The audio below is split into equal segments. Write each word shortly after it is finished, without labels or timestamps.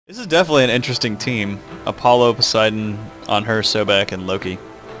This is definitely an interesting team. Apollo, Poseidon, Anhur, Sobek, and Loki.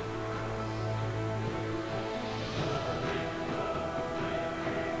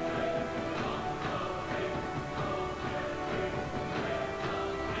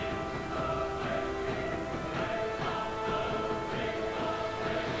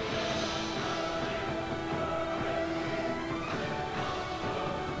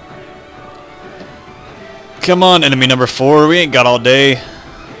 Come on, enemy number 4. We ain't got all day.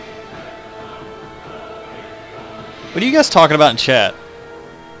 What are you guys talking about in chat?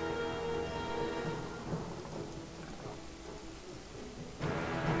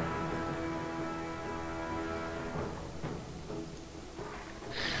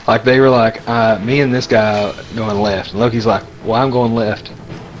 Like they were like, me and this guy going left. And Loki's like, well, I'm going left.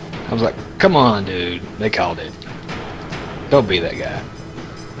 I was like, come on, dude. They called it. Don't be that guy.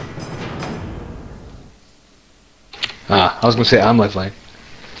 I was going to say I'm left lane.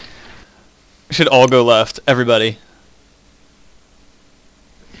 We should all go left. Everybody.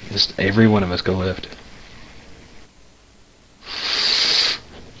 Just every one of us go left.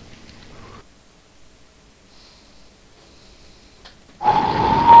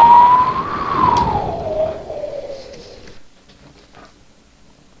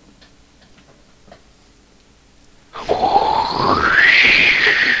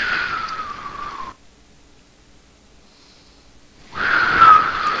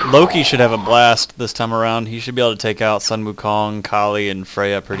 Loki should have a blast this time around. He should be able to take out Sun Wukong, Kali, and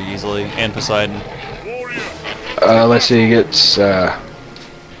Freya pretty easily, and Poseidon. Let's see, he gets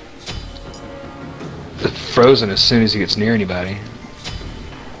frozen as soon as he gets near anybody.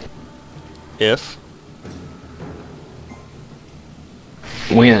 If?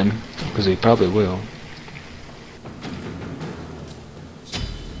 When? Because he probably will.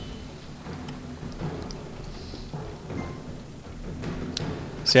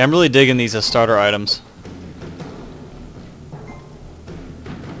 See, I'm really digging these as starter items.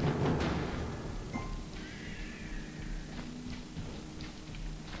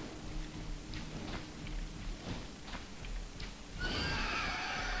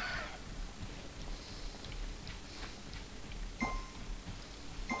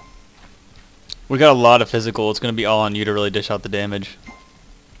 We got a lot of physical. It's going to be all on you to really dish out the damage.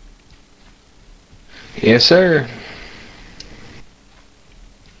 Yes, sir.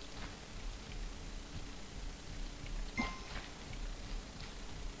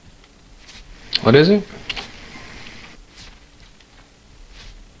 What is it?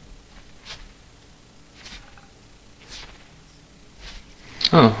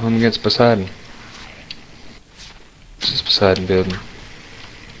 Oh, I'm against Poseidon. This is Poseidon building.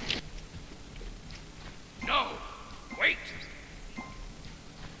 No! Wait!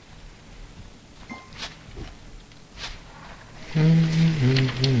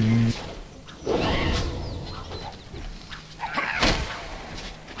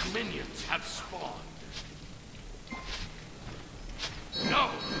 Minions have spawned. No!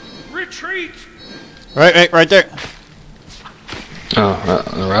 Retreat! Right there.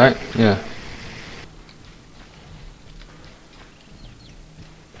 Oh, right? Yeah.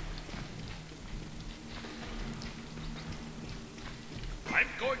 I'm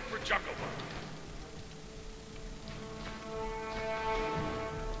going for Jungle.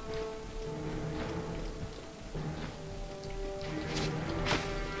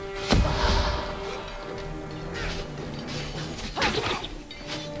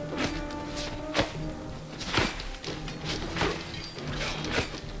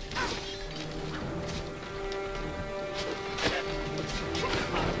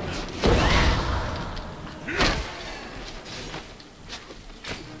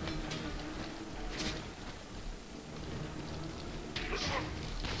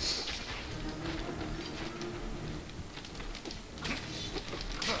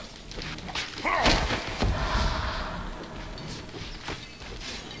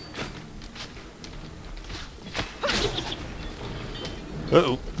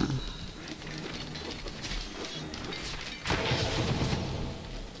 Uh-oh.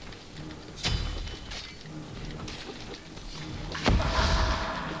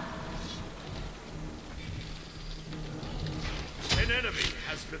 An enemy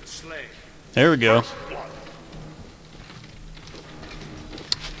has been slain. There we go. Blood.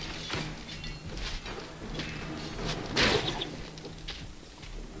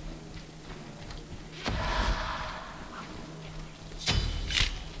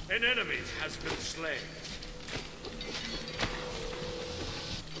 An enemy has been slain.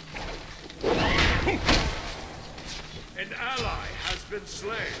 An ally has been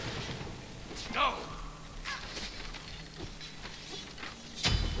slain. No!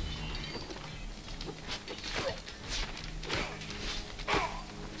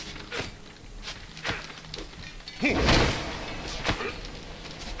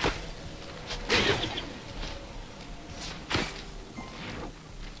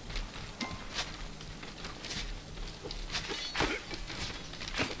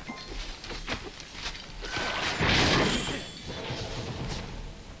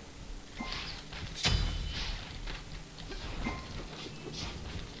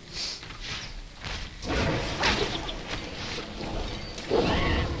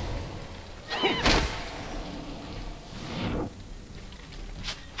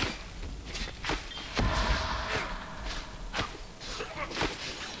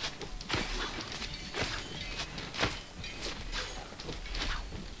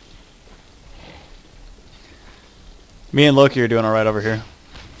 Me and Loki are doing alright over here.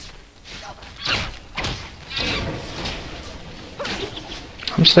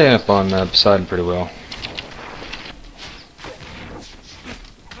 I'm staying up on Poseidon pretty well.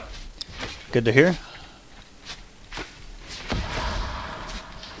 Good to hear.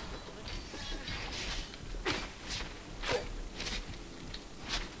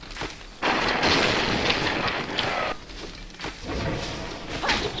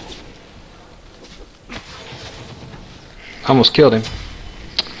 Almost killed him.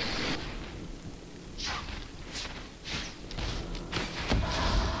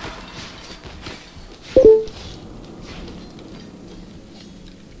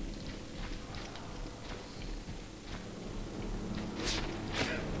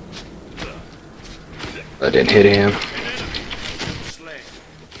 I didn't hit him.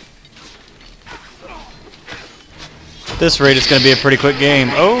 This raid is going to be a pretty quick game.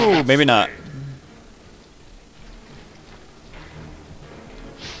 Oh, maybe not.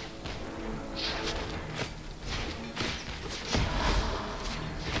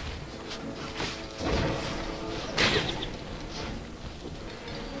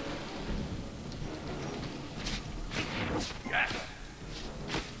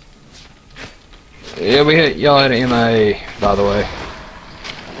 Yeah, y'all had an MIA, by the way.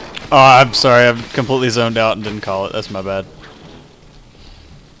 Oh, I'm sorry. I'm completely zoned out and didn't call it. That's my bad.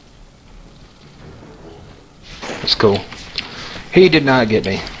 That's cool. He did not get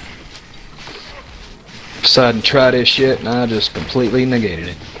me. Decided to try this shit, and I just completely negated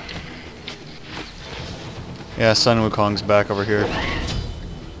it. Yeah, Sun Wukong's back over here.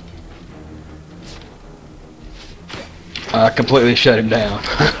 I completely shut him down.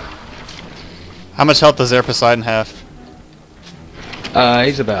 How much health does Air Poseidon have?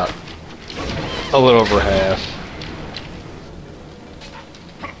 He's about a little over half.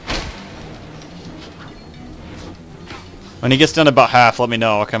 When he gets down to about half, let me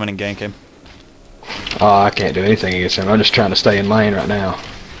know. I'll come in and gank him. Oh, I can't do anything against him. I'm just trying to stay in lane right now.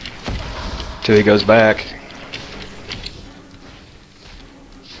 Till he goes back.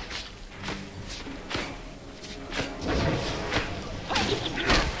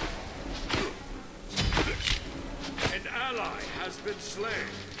 An ally has been slain.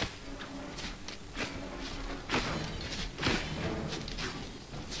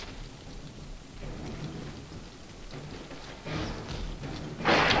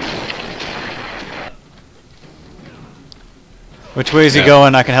 Which way is he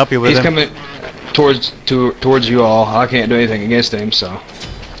going? I can help you with He's him. coming towards you all. I can't do anything against him, so. An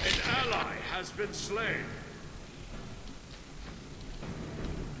ally has been slain.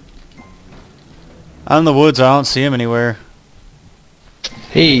 I'm in the woods. I don't see him anywhere.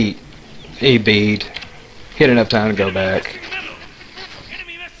 He bead. Hit enough time to go back. Middle.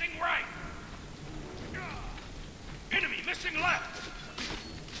 Enemy missing right. Enemy missing left.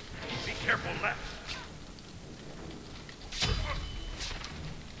 Be careful left.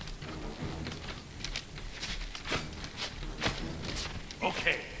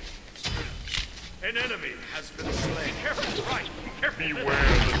 Okay. An enemy has been slain. Careful right. Careful. Beware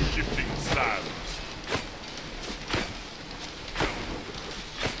the shifting sands.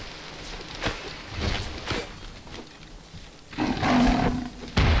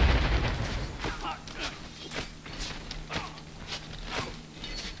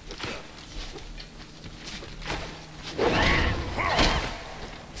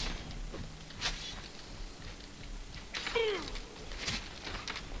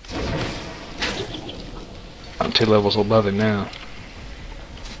 I'm 2 levels above him now.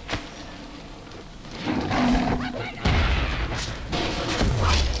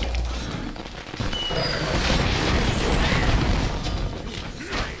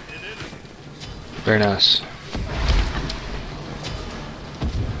 Very nice.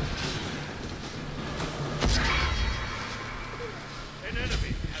 An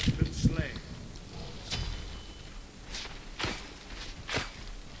enemy has been slain.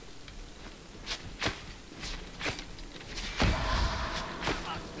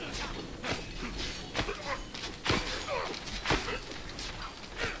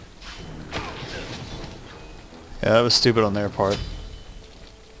 Yeah, that was stupid on their part.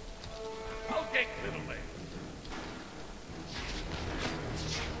 I'll take middle lane.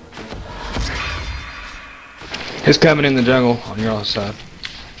 He's coming in the jungle on your other side.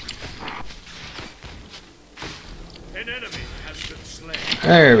 An enemy has been slain.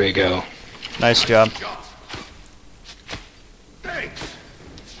 There we go. Nice job. Thanks.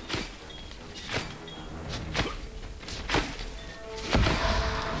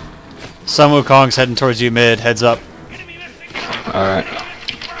 Sun Wukong's heading towards you mid. Heads up. Enemy missing. Alright.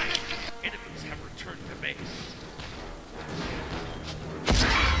 Enemies have returned to base.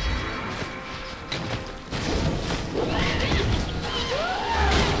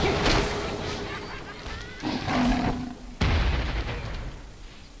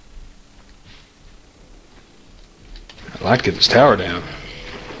 I'd get this tower down.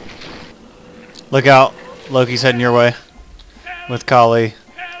 Look out. Loki's heading your way. With Kali.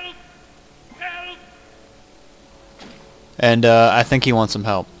 Help! Help! And I think he wants some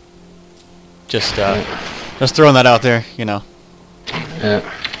help. Just throwing that out there, you know. Yeah.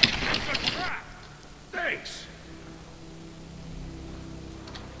 It's a trap! Thanks!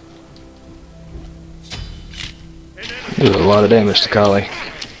 An enemy. Do a lot of damage to Kali.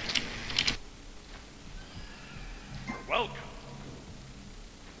 You're welcome.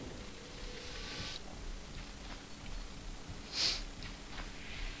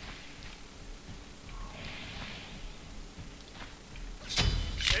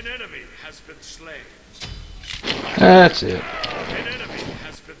 An enemy has been slain. That's it. An enemy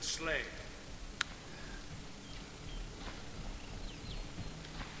has been slain.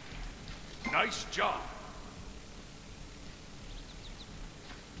 Nice job.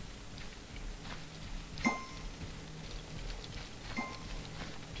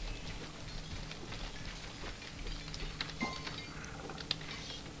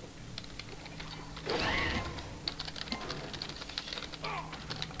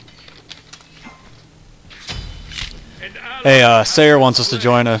 An ally Hey, Sayer wants us to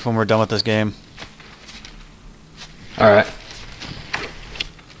join us when we're done with this game. Alright.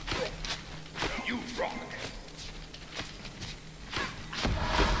 You rock.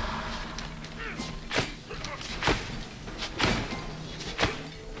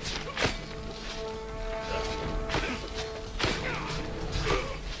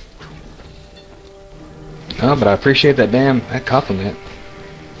 No, but I appreciate that compliment.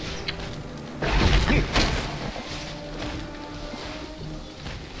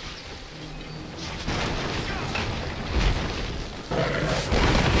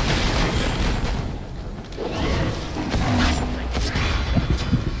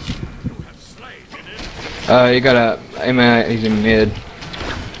 You have slain an enemy. You gotta aim at, he's in mid.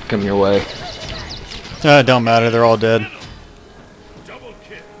 Coming your way. It don't matter, they're all dead. Double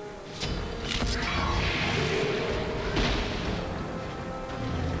kill.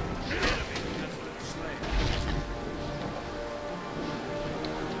 An enemy has been slain.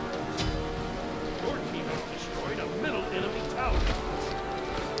 Your team has destroyed a middle enemy tower.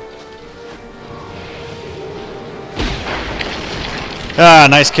 Ah,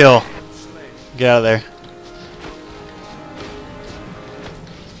 nice kill. Slain. Get out of there.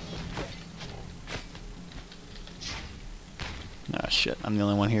 Ah, shit, I'm the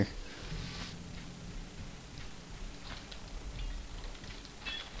only one here.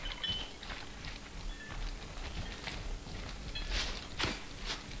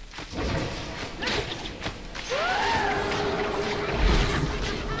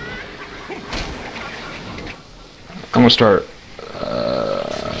 I'm gonna start.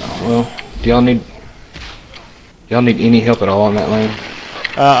 Well, do y'all need any help at all on that lane?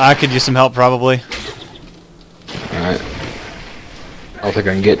 I could use some help, probably. Alright. I don't think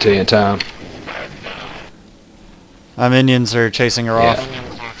I can get to you in time. My minions are chasing her off.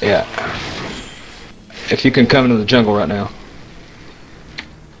 Yeah. If you can come into the jungle right now.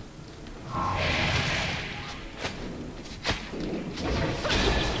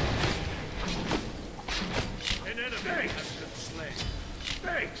 An enemy has been slain.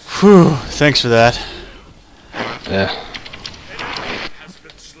 Thanks. Whew, thanks for that. Yeah. An enemy has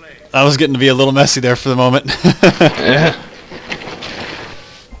been slain. I was getting to be a little messy there for the moment. Yeah.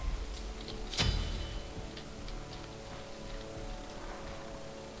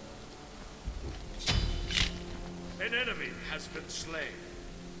 An enemy has been slain.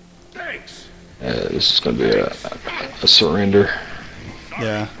 Thanks. This is gonna be a surrender.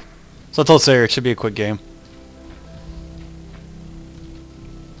 Yeah. So I told Sayer it should be a quick game.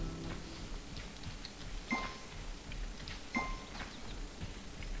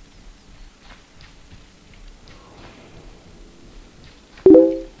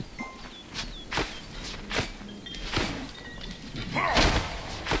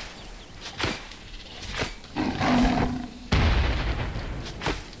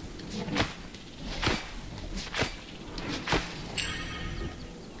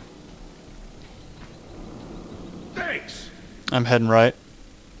 Thanks. I'm heading right.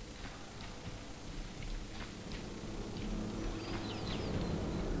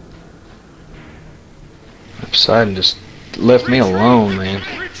 Poseidon just left me alone, man.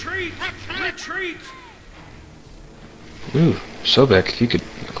 Retreat. Retreat. Ooh, Sobek, if you could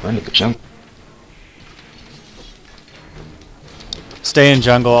run to the jungle. Stay in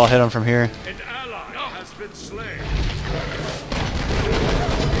jungle, I'll hit him from here. An ally has been slain.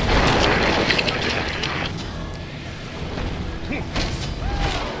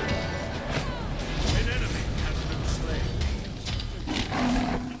 An enemy has been slain.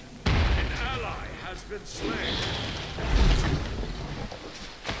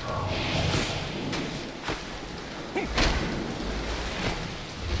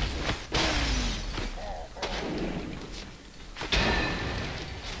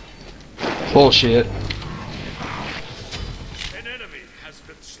 Bullshit. An enemy has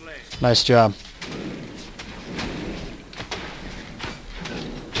been slain. Nice job.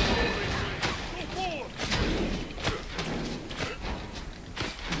 Go forward.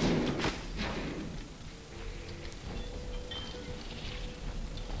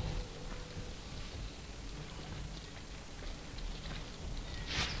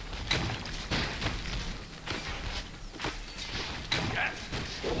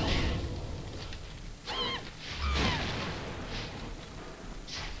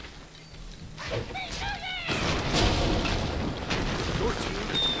 Your team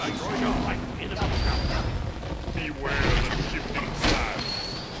is nice job. Like enemy counter. Beware the shifting sands.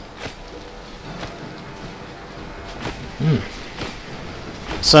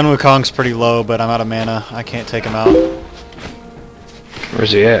 Sun Wukong's pretty low, but I'm out of mana. I can't take him out.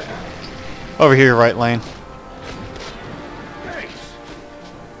 Where's he at? Over here, right lane. Thanks.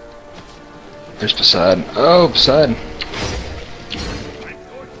 There's Poseidon. Oh, Poseidon. I'm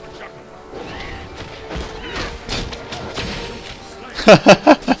going for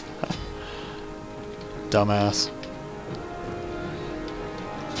Chuckle. Dumbass.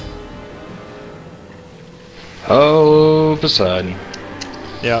 Oh, Poseidon.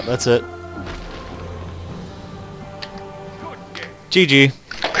 Yeah, that's it. Good game. GG.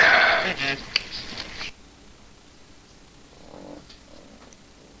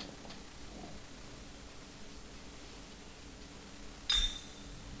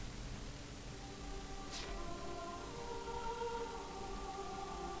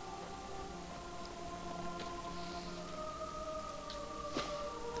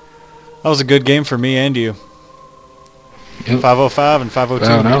 That was a good game for me and you. Yep. 505 and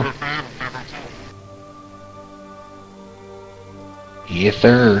 502. Oh, no. Yes,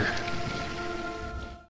 sir.